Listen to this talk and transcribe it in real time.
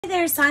Hey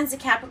there, signs of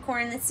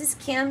Capricorn. This is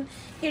Kim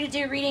here to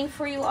do a reading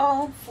for you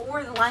all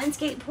for the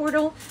Lionsgate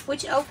portal,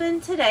 which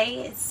opened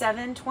today. It's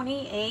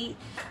 7:28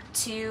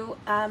 to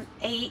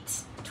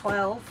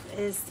 8:12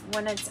 is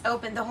when it's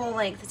open, the whole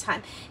length of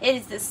time. It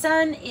is the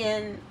sun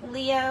in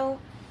Leo,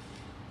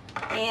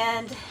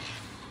 and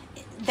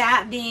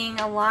that being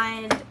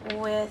aligned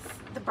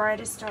with the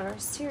brightest star,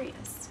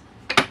 Sirius,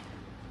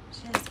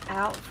 which is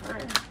out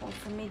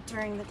for me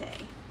during the day.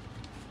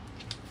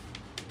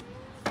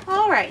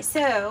 Alright,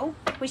 so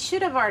we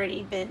should have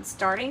already been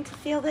starting to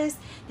feel this.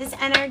 This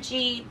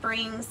energy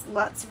brings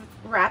lots of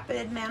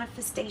rapid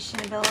manifestation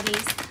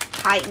abilities,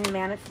 heightened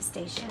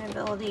manifestation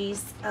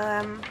abilities.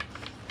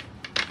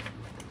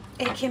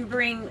 It can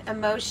bring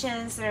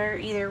emotions that are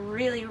either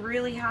really,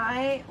 really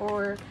high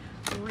or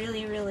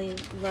really, really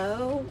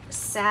low,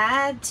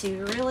 sad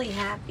to really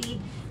happy.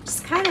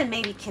 Just kind of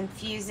maybe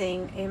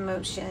confusing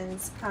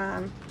emotions.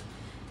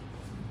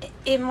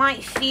 It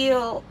might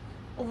feel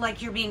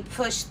like you're being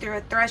pushed through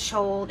a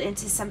threshold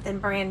into something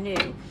brand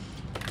new,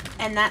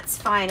 and that's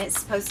fine. It's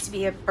supposed to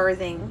be a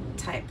birthing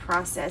type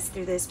process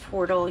through this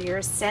portal. You're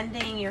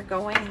ascending, you're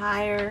going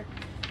higher.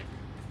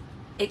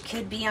 It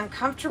could be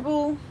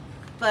uncomfortable,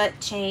 but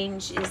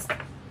change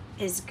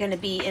is going to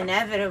be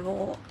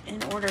inevitable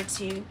in order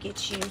to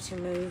get you to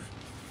move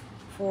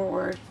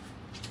forward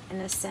and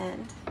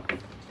ascend,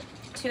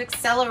 to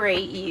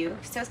accelerate you.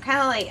 So it's kind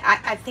of like,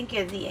 I think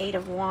of the Eight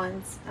of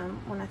Wands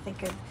when I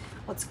think of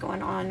what's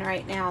going on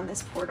right now in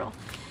this portal.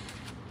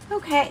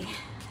 Okay,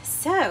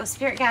 so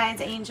spirit guides,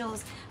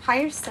 angels,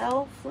 higher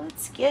self,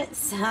 let's get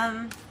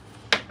some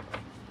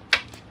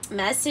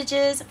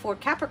messages for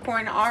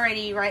Capricorn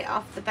already right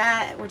off the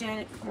bat. We're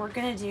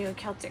gonna do a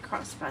Celtic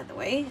cross, by the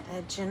way,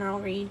 a general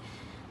read.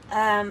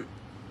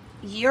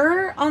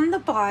 You're on the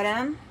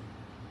bottom.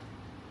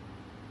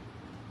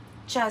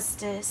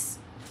 Justice.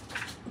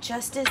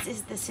 Justice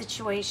is the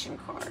situation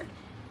card.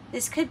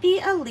 This could be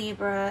a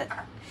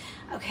Libra.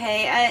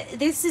 Okay,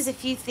 this is a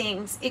few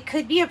things. It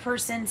could be a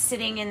person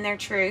sitting in their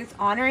truth,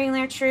 honoring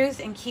their truth,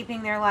 and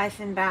keeping their life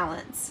in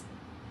balance.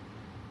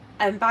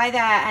 And by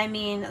that, I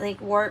mean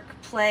like work,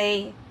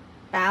 play,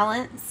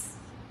 balance.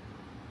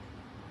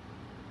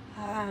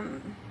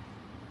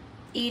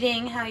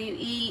 Eating, how you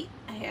eat,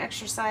 how you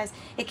exercise.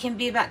 It can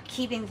be about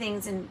keeping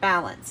things in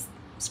balance,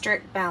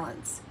 strict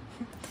balance.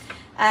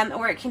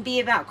 Or it can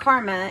be about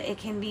karma. It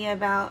can be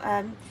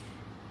about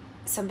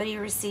somebody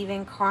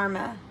receiving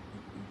karma,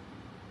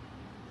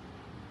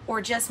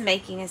 or just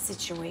making a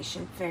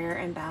situation fair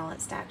and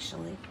balanced,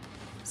 actually.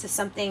 So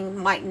something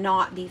might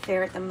not be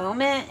fair at the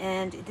moment,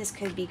 and this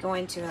could be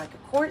going to like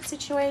a court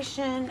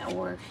situation,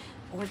 or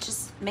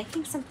just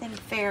making something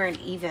fair and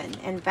even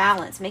and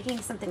balanced.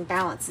 Making something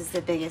balanced is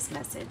the biggest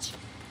message.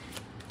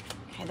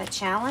 Okay, the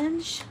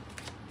challenge.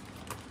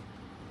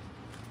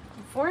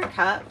 Four of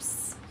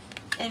Cups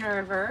in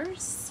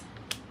reverse.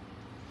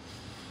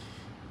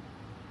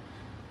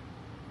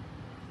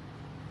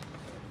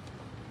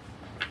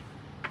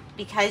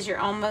 Because you're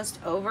almost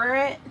over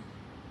it,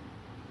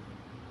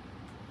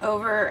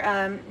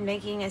 over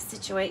making a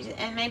situation,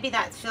 and maybe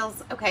that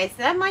feels okay. So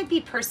that might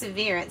be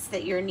perseverance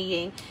that you're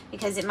needing,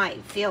 because it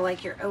might feel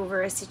like you're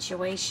over a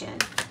situation.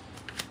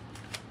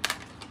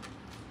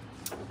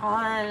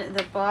 On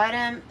the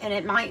bottom, and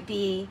it might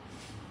be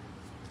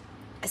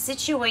a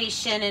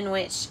situation in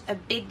which a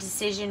big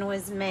decision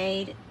was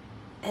made,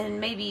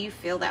 and maybe you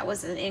feel that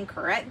was an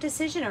incorrect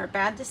decision or a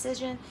bad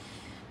decision.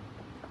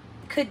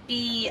 Could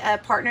be a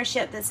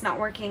partnership that's not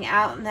working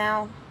out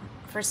now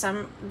for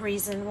some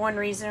reason, one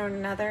reason or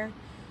another.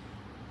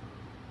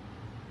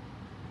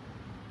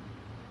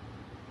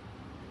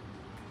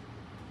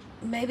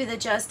 Maybe the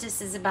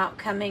Justice is about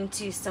coming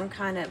to some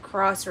kind of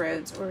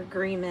crossroads or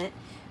agreement.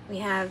 We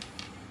have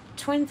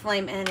twin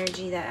flame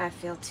energy that I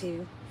feel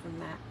too from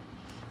that.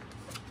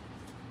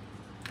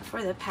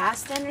 For the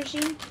past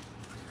energy,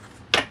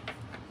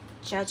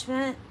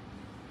 Judgment,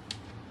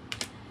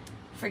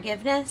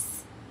 forgiveness,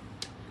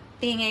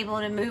 being able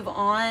to move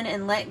on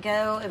and let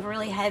go of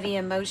really heavy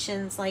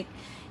emotions like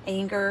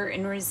anger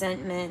and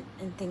resentment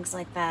and things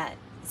like that.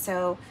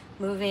 So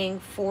moving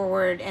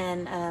forward,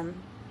 and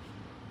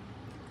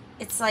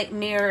it's like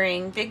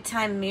mirroring, big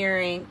time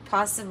mirroring,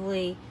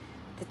 possibly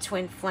the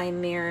twin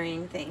flame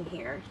mirroring thing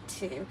here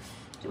too.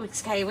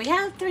 Okay, we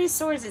have Three of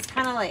Swords. It's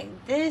kind of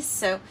like this.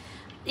 So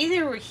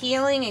either we're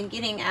healing and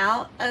getting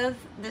out of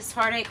this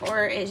heartache,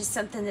 or it's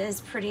something that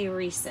is pretty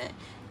recent.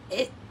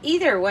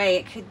 Either way,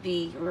 it could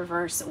be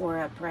reverse or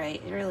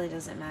upright. It really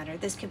doesn't matter.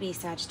 This could be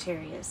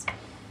Sagittarius.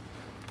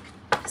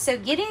 So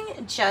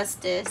getting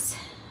justice,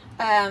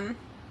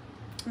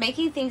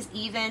 making things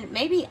even,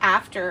 maybe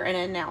after an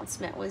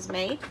announcement was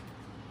made.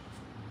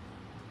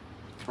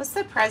 What's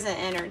the present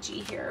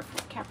energy here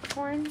for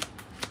Capricorn?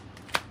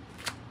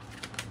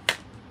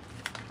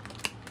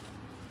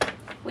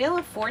 Wheel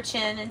of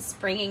Fortune is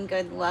bringing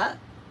good luck,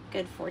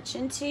 good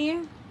fortune to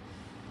you.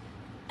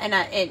 And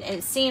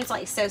it seems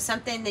like, so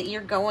something that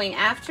you're going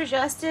after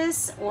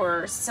justice,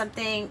 or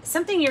something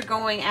you're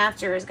going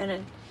after is going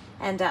to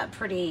end up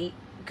pretty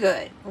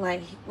good.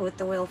 Like with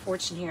the Wheel of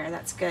Fortune here,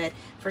 that's good.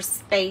 For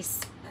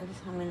space,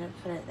 I'm going to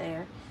put it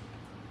there.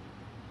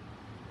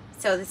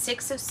 So the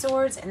Six of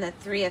Swords and the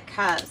Three of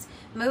Cups.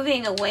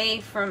 Moving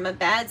away from a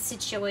bad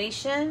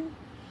situation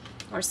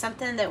or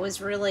something that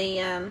was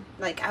really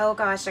like, oh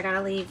gosh, I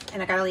gotta leave,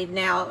 and I gotta leave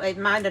now. It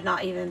might have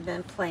not even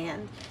been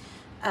planned.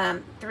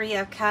 Three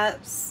of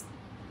Cups,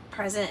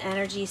 present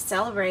energy,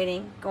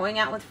 celebrating, going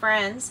out with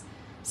friends,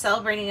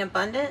 celebrating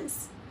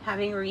abundance,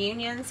 having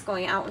reunions,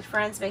 going out with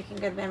friends, making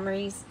good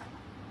memories,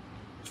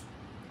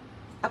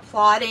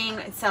 applauding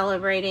and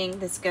celebrating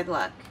this good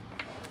luck.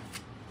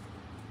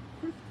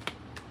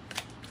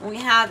 We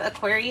have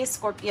Aquarius,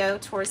 Scorpio,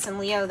 Taurus, and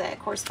Leo that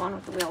correspond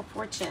with the Wheel of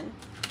Fortune.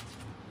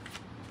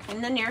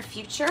 In the near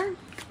future,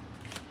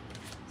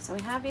 so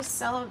we have you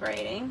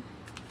celebrating.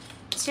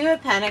 Two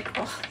of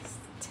Pentacles,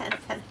 10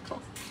 of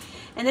Pentacles.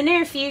 In the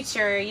near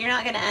future, you're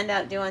not going to end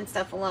up doing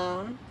stuff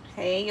alone.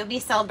 Okay, you'll be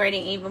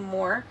celebrating even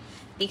more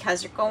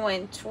because you're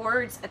going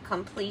towards a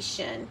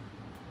completion.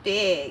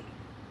 Big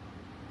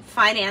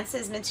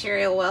finances,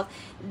 material wealth.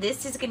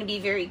 This is going to be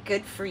very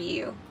good for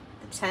you.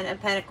 The 10 of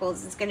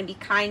Pentacles is going to be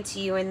kind to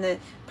you in the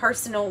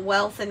personal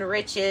wealth and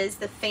riches,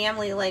 the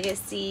family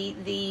legacy,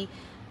 the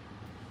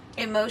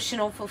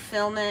emotional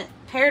fulfillment.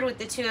 Paired with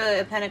the Two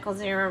of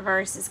Pentacles in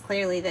reverse is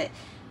clearly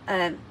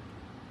that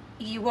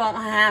you won't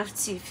have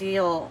to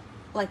feel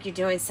like you're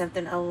doing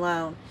something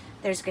alone.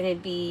 There's going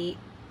to be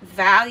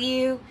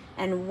value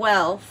and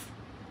wealth,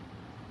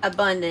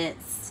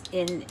 abundance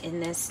in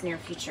this near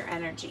future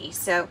energy.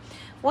 So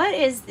what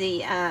is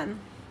the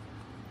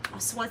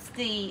so what's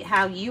the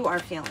how you are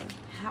feeling?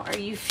 How are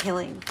you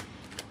feeling?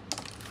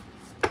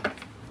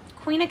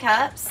 Queen of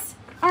Cups.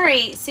 All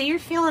right, so you're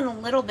feeling a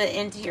little bit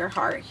into your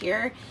heart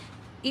here.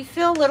 You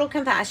feel a little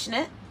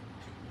compassionate.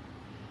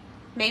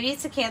 Maybe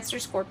it's a Cancer,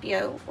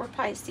 Scorpio, or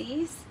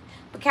Pisces.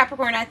 But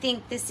Capricorn, I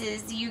think this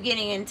is you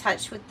getting in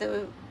touch with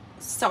the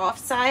soft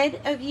side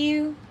of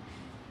you,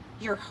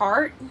 your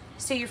heart.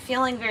 So you're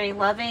feeling very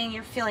loving.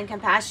 You're feeling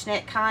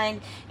compassionate, kind.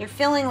 You're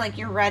feeling like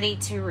you're ready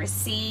to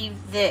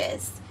receive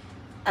this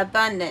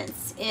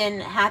abundance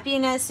in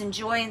happiness and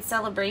joy and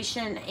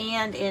celebration,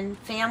 and in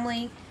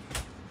family,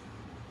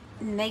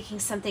 making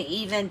something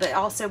even, but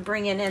also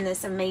bringing in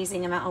this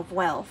amazing amount of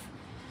wealth.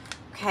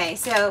 Okay,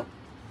 so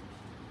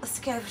let's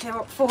go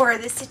for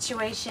the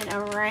situation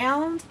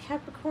around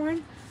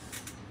Capricorn.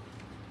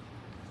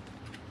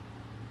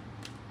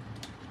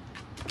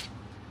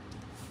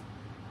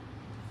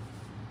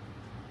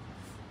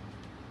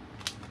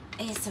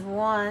 Ace of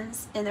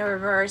Wands in the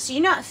reverse.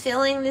 You're not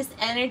feeling this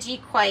energy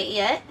quite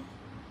yet.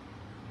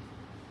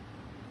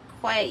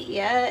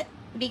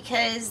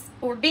 Because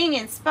we're being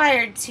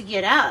inspired to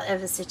get out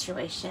of a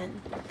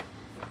situation,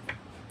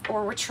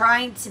 or we're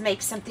trying to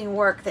make something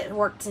work that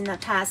worked in the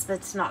past but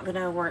it's not going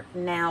to work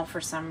now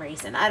for some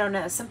reason. I don't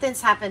know.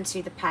 Something's happened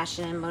to the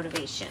passion and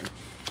motivation.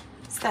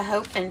 It's the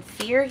hope and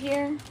fear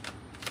here.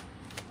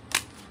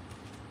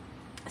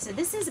 So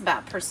this is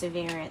about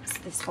perseverance,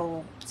 this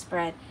whole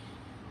spread.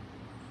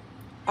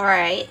 All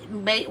right,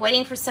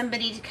 waiting for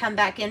somebody to come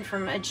back in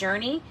from a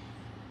journey.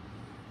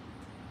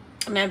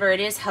 Remember, it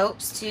is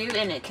hopes too,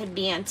 and it could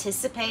be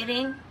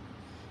anticipating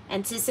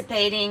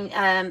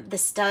the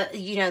stuff,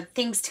 you know,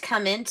 things to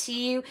come into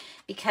you,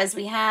 because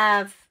we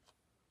have,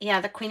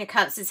 yeah, the Queen of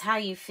Cups is how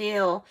you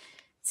feel.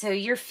 So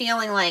you're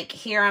feeling like,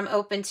 here, I'm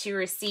open to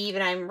receive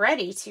and I'm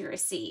ready to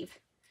receive.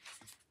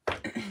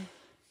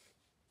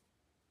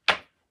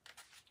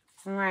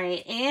 All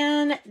right,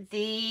 and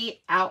the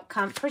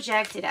outcome,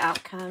 projected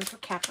outcome for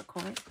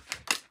Capricorn.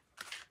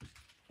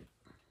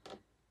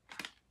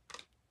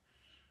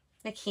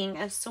 The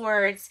King of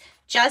Swords.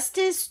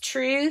 Justice,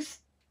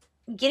 truth,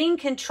 getting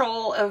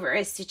control over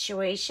a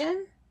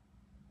situation.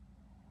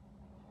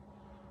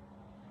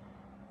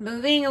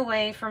 Moving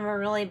away from a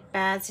really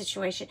bad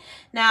situation.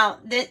 Now,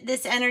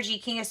 this energy,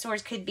 King of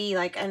Swords, could be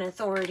like an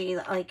authority,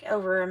 like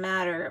over a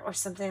matter or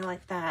something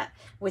like that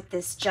with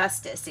this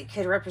justice. It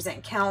could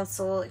represent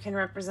counsel. It can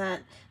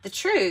represent the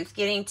truth,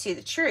 getting to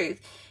the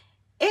truth.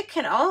 It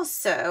can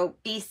also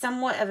be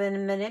somewhat of a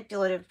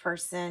manipulative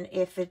person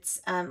if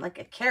it's like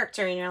a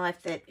character in your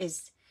life that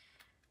is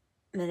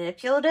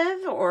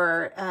manipulative,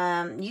 or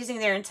using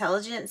their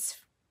intelligence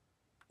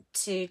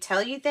to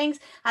tell you things.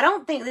 I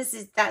don't think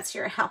that's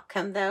your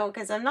outcome though,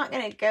 because I'm not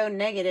going to go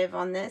negative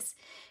on this.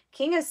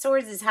 King of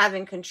Swords is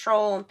having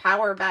control and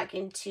power back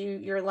into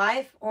your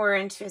life or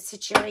into a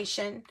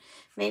situation,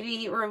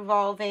 maybe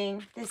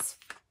revolving this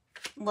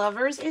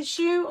lover's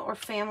issue or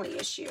family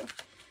issue.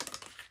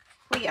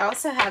 We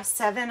also have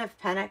Seven of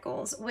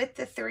Pentacles with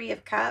the Three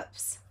of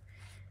Cups,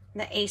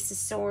 the Ace of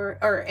Swords,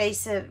 or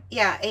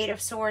Eight of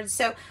Swords.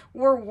 So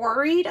we're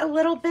worried a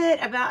little bit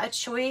about a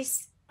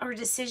choice or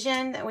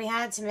decision that we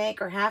had to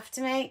make or have to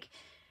make.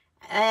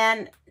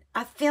 And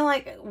I feel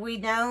like we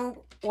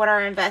know what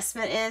our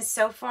investment is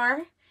so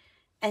far.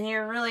 And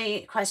you're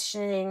really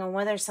questioning on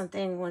whether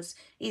something was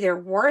either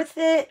worth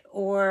it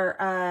or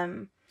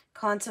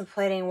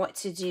contemplating what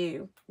to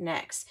do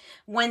next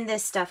when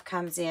this stuff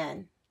comes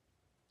in.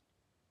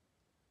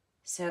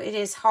 So it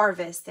is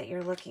harvest that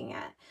you're looking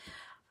at.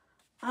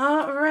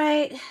 All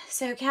right.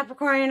 So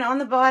Capricorn, on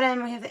the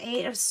bottom, we have the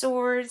 8 of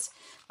Swords.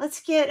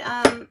 Let's get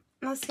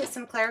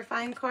some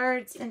clarifying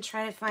cards and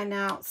try to find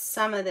out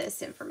some of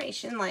this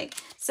information, like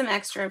some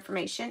extra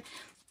information.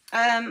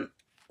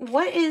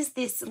 What is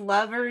this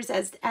Lovers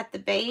as at the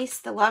base?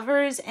 The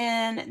Lovers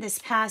and this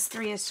past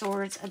 3 of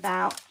Swords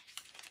about?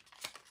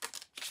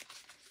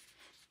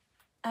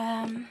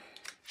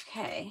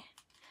 Okay.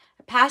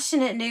 A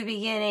passionate new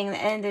beginning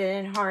that ended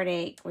in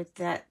heartache with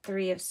that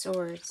 3 of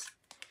Swords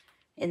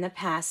in the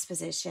past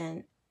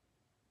position.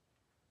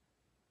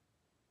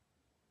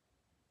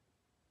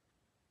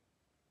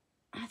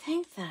 I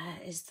think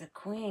that is the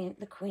Queen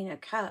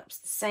of Cups,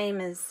 the same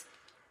as...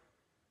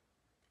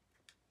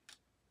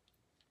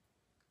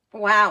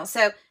 Wow,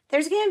 so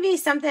there's going to be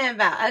something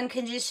about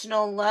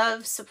unconditional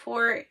love,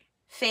 support,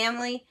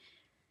 family,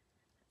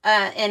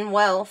 and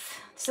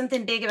wealth.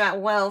 Something big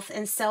about wealth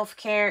and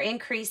self-care,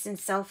 increase in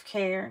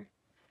self-care.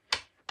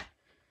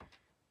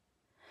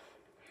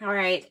 All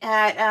right,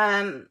 at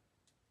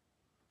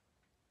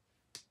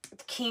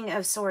the King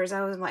of Swords,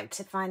 I would like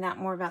to find out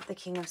more about the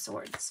King of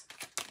Swords.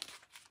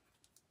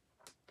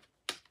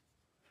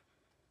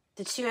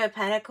 The 2 of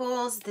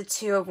Pentacles, the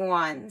 2 of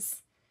Wands.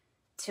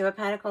 2 of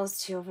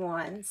Pentacles, 2 of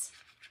Wands.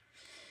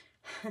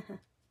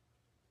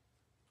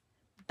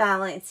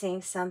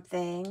 Balancing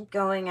something,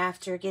 going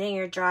after, getting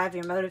your drive,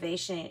 your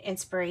motivation,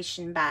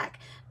 inspiration back.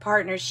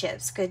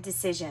 Partnerships, good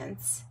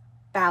decisions.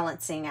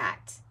 Balancing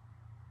act.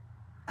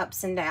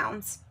 Ups and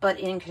downs, but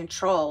in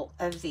control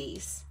of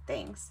these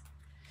things.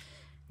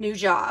 New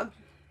job.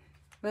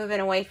 Moving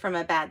away from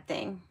a bad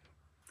thing.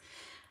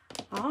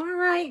 All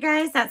right,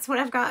 guys, that's what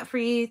I've got for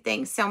you.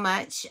 Thanks so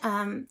much.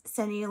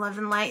 Sending you love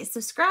and light.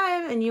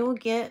 Subscribe, and you will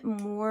get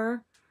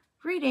more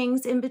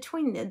readings in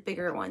between the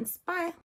bigger ones. Bye.